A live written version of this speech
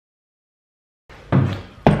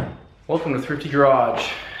Welcome to Thrifty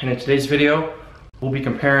Garage, and in today's video we'll be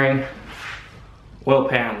comparing oil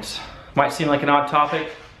pans. Might seem like an odd topic,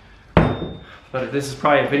 but this is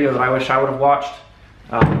probably a video that I wish I would have watched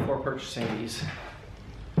before purchasing these.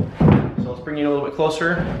 So let's bring you a little bit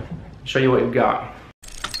closer and show you what you've got.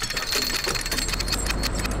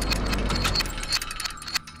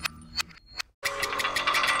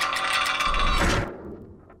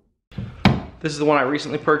 This is the one I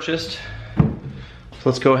recently purchased. So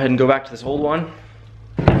let's go ahead and go back to this old one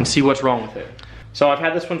and see what's wrong with it. So I've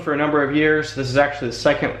had this one for a number of years. This is actually the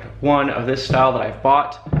second one of this style that I've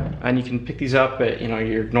bought, and you can pick these up at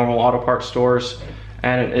your normal auto parts stores,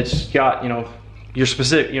 and it's got your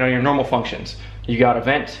specific your normal functions. You got a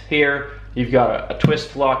vent here, you've got a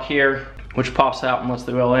twist lock here which pops out and lets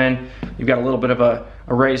the oil in. You've got a little bit of a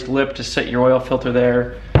raised lip to set your oil filter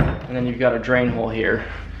there, and then you've got a drain hole here.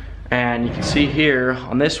 And you can see here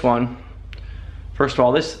on this one, first of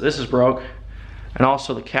all, this is broke, and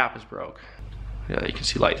also the cap is broke. Yeah, you can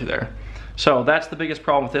see light through there. So that's the biggest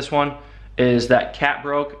problem with this one, is that cap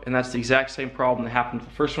broke, and that's the exact same problem that happened with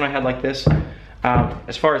the first one I had like this.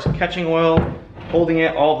 As far as catching oil, holding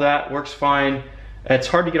it, all that works fine. It's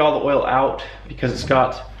hard to get all the oil out because it's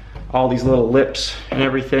got all these little lips and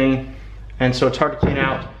everything, and so it's hard to clean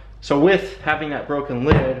out. So with having that broken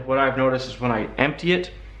lid, what I've noticed is when I empty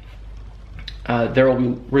it, there will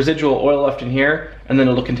be residual oil left in here, and then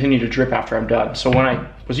it'll continue to drip after I'm done. So when I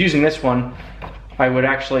was using this one, I would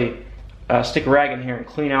actually stick a rag in here and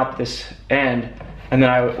clean out this end, and then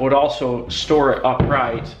I would also store it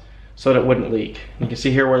upright so that it wouldn't leak. You can see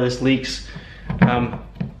here where this leaks.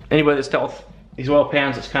 Anybody that's dealt with these oil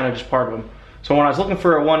pans, it's kind of just part of them. So when I was looking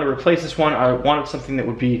for one to replace this one, I wanted something that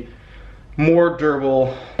would be more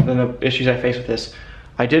durable than the issues I face with this.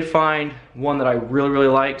 I did find one that I really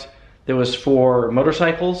liked. It was for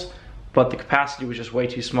motorcycles, but the capacity was just way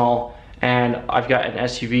too small, and I've got an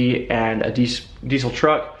SUV and a diesel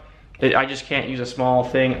truck. I just can't use a small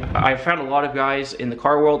thing. I found a lot of guys in the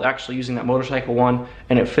car world actually using that motorcycle one,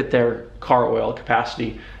 and it fit their car oil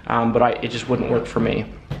capacity, but it just wouldn't work for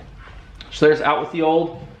me. So there's out with the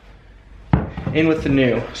old, in with the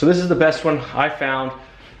new. So this is the best one I found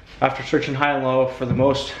after searching high and low for the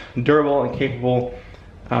most durable and capable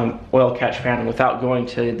oil catch pan, without going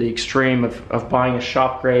to the extreme of buying a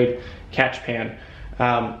shop grade catch pan.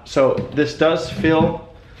 So this does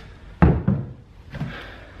feel,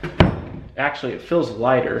 actually it feels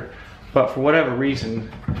lighter, but for whatever reason,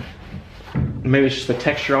 maybe it's just the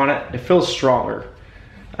texture on it, it feels stronger.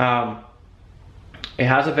 It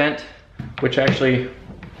has a vent, which actually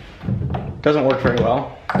doesn't work very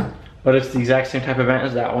well, but it's the exact same type of vent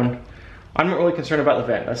as that one. I'm not really concerned about the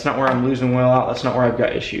vent. That's not where I'm losing oil out. That's not where I've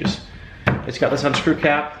got issues. It's got this unscrew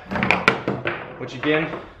cap, which again,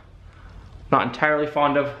 not entirely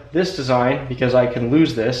fond of this design because I can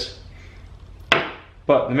lose this.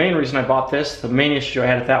 But the main reason I bought this, the main issue I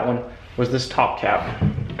had with that one, was this top cap.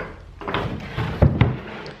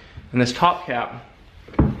 And this top cap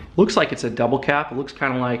looks like it's a double cap. It looks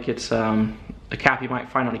kind of like it's a cap you might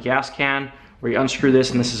find on a gas can, where you unscrew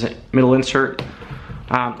this and this is a middle insert.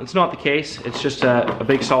 It's not the case. It's just a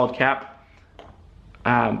big solid cap,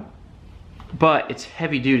 but it's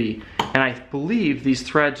heavy duty, and I believe these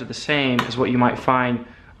threads are the same as what you might find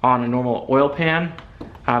on a normal oil pan.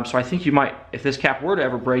 So I think you might, if this cap were to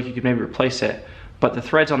ever break, you could maybe replace it, but the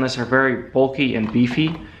threads on this are very bulky and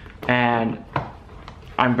beefy, and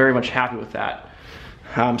I'm very much happy with that.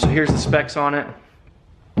 So here's the specs on it.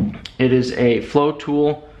 It is a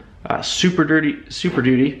FloTool super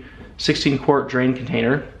duty 16 quart drain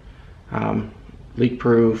container, leak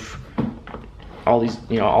proof, all these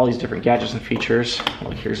different gadgets and features.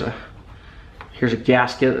 Look, here's a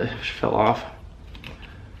gasket that fell off.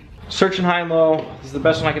 Searching high and low, this is the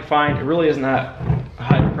best one I could find. It really isn't that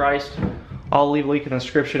high priced. I'll leave a link in the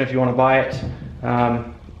description if you want to buy it.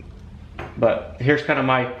 But here's kind of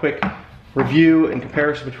my quick review and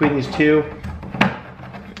comparison between these two.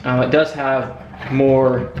 It does have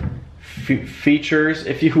more features,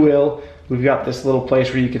 if you will. We've got this little place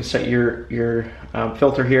where you can set your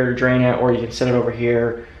filter here to drain it, or you can set it over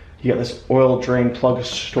here. You got this oil drain plug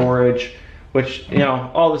storage, which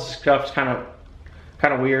all this stuff is kind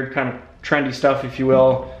of weird, kind of trendy stuff, if you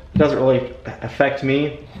will. It doesn't really affect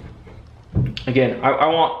me. Again, I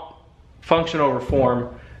want function over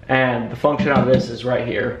form, and the function out of this is right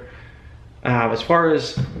here. As far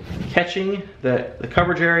as catching the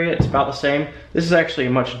coverage area, it's about the same. This is actually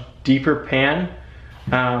a much deeper pan,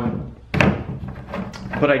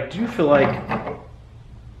 but I do feel like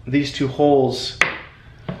these two holes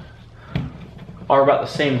are about the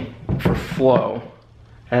same for flow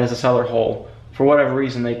as this other hole. for whatever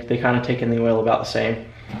reason, they kind of take in the oil about the same.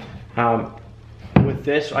 With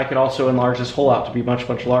this, I could also enlarge this hole out to be much,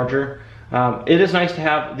 much larger. It is nice to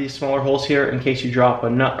have these smaller holes here in case you drop a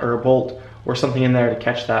nut or a bolt or something in there to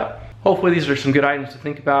catch that. Hopefully these are some good items to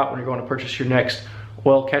think about when you're going to purchase your next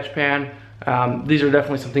oil catch pan. These are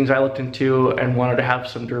definitely some things I looked into and wanted to have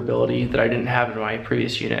some durability that I didn't have in my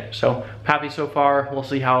previous unit. So I'm happy so far. We'll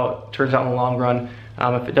see how it turns out in the long run.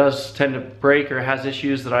 If it does tend to break or has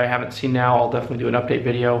issues that I haven't seen now, I'll definitely do an update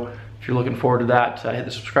video. If you're looking forward to that, hit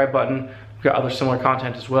the subscribe button. We've got other similar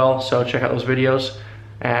content as well, so check out those videos.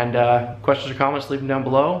 And questions or comments, leave them down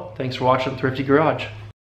below. Thanks for watching Thrifty Garage.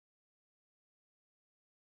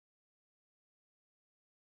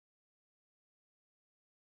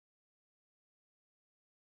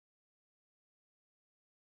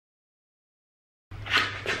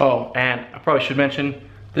 Oh, and I probably should mention,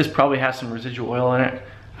 this probably has some residual oil in it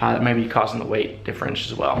that may be causing the weight difference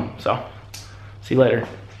as well. So, see you later.